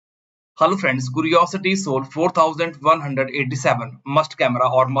Hello friends, Curiosity sold 4187 Must camera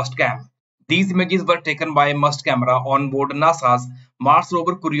or Mastcam. These images were taken by Mast camera on board NASA's Mars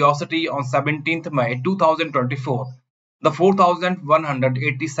rover Curiosity on 17th May 2024. The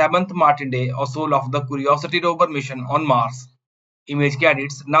 4187th Martian day or soul of the Curiosity rover mission on Mars. Image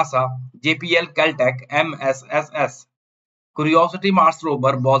credits NASA JPL-Caltech MSSS. Curiosity Mars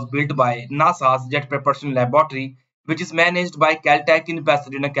rover was built by NASA's Jet Propulsion Laboratory, which is managed by Caltech in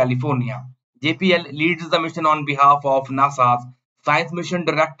Pasadena, California. JPL leads the mission on behalf of NASA's Science Mission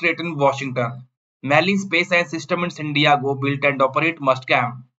Directorate in Washington. Marine Space Science System in San Diego built and operate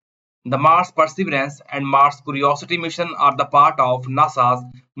Mastcam. The Mars Perseverance and Mars Curiosity mission are the part of NASA's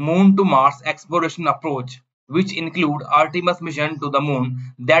Moon to Mars exploration approach, which include Artemis mission to the Moon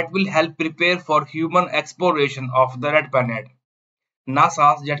that will help prepare for human exploration of the Red Planet.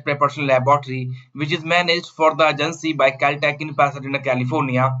 NASA's Jet Propulsion Laboratory, which is managed for the agency by Caltech in Pasadena,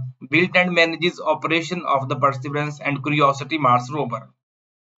 California, built and manages operation of the Perseverance and Curiosity Mars rover.